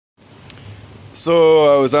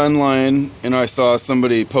So I was online and I saw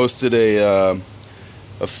somebody posted a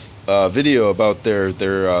video about their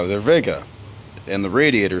Vega and the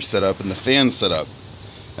radiator setup and the fan setup,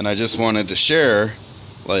 and I just wanted to share.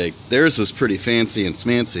 Like, theirs was pretty fancy and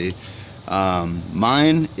smancy.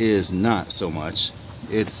 Mine is not so much.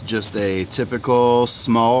 It's just a typical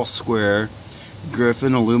small square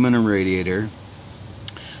Griffin aluminum radiator.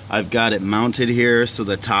 I've got it mounted here so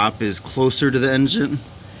the top is closer to the engine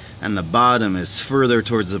and the bottom is further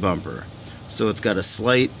towards the bumper, so it's got a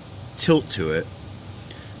slight tilt to it.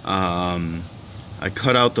 I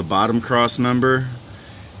cut out the bottom cross member,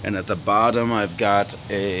 and at the bottom I've got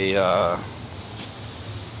a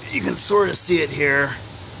you can sort of see it here,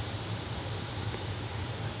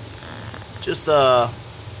 just a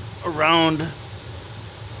round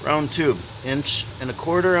tube, 1.25 inches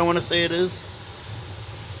I want to say it is,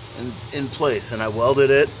 in place, and I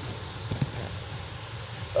welded it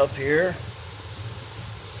up here,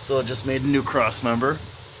 so I just made a new cross member.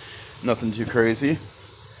 Nothing too crazy,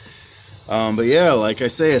 but yeah, like I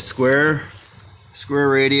say, a square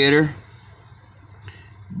radiator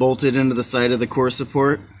bolted into the side of the core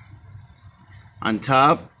support. On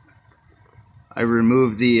top, I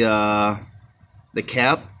removed the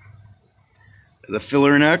cap, the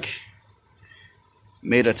filler neck,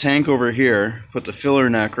 made a tank over here, put the filler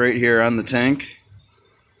neck right here on the tank.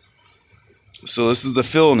 So this is the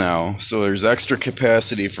fill now, so there's extra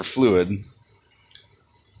capacity for fluid.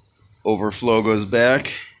 Overflow goes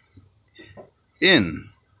back in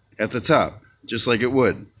at the top, just like it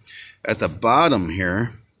would. At the bottom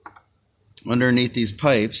here, underneath these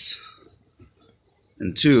pipes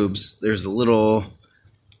and tubes, there's a little,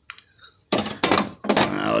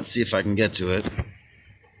 let's see if I can get to it.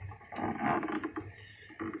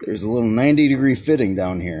 There's a little 90-degree fitting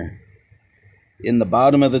down here in the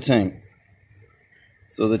bottom of the tank.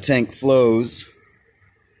 So the tank flows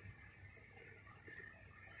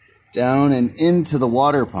down and into the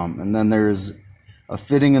water pump, and then there's a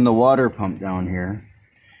fitting in the water pump down here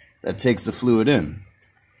that takes the fluid in.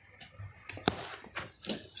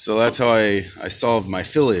 So that's how I solved my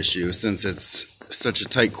fill issue, since it's such a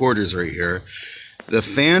tight quarters right here. The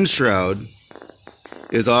fan shroud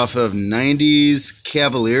is off of 90s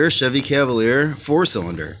Cavalier, Chevy Cavalier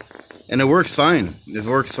 4-cylinder, and it works fine. It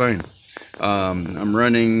works fine. I'm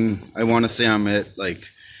running, I want to say I'm at like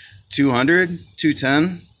 200,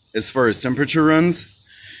 210 as far as temperature runs,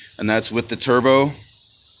 and that's with the turbo.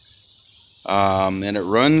 And it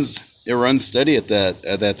runs steady at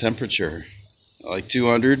that temperature, like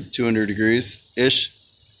 200 degrees ish.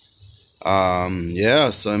 Yeah,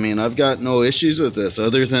 so I mean, I've got no issues with this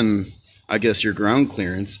other than, I guess, your ground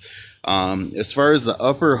clearance. As far as the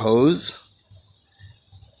upper hose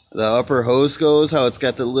goes, how it's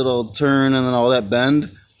got the little turn and then all that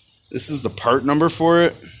bend, this is the part number for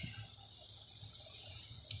it.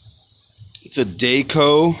 It's a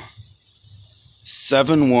Dayco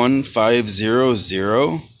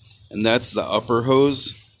 71500, and that's the upper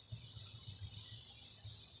hose.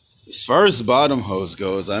 As far as the bottom hose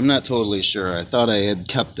goes, I'm not totally sure. I thought I had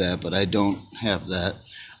kept that, but I don't have that.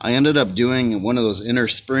 I ended up doing one of those inner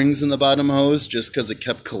springs in the bottom hose just because it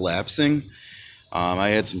kept collapsing. I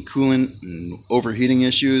had some coolant and overheating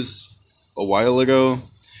issues a while ago.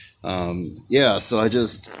 Yeah, so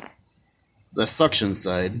the suction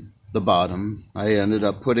side, the bottom, I ended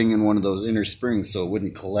up putting in one of those inner springs so it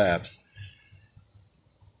wouldn't collapse.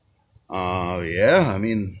 Yeah, I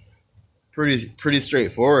mean, pretty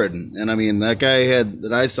straightforward. And I mean, that guy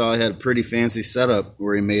that I saw had a pretty fancy setup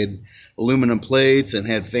where he made aluminum plates and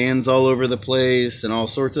had fans all over the place and all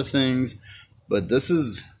sorts of things. But this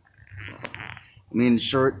is, I mean,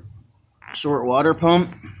 short water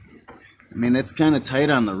pump. I mean, it's kind of tight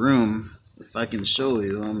on the room. If I can show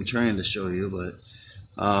you, I'm trying to show you, but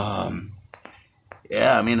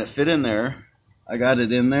yeah, I mean, it fit in there. I got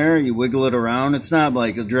it in there. You wiggle it around. It's not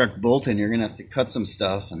like a direct bolt in. You're gonna have to cut some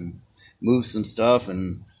stuff and move some stuff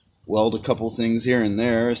and weld a couple things here and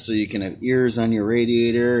there so you can have ears on your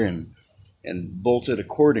radiator and bolt it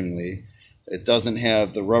accordingly. It doesn't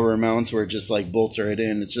have the rubber mounts where it just like bolts right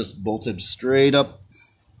in. It's just bolted straight up,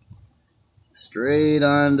 straight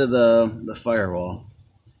onto the firewall.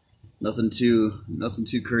 Nothing too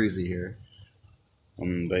crazy here.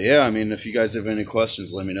 But yeah, I mean, if you guys have any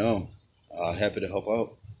questions, let me know. Happy to help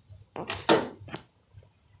out.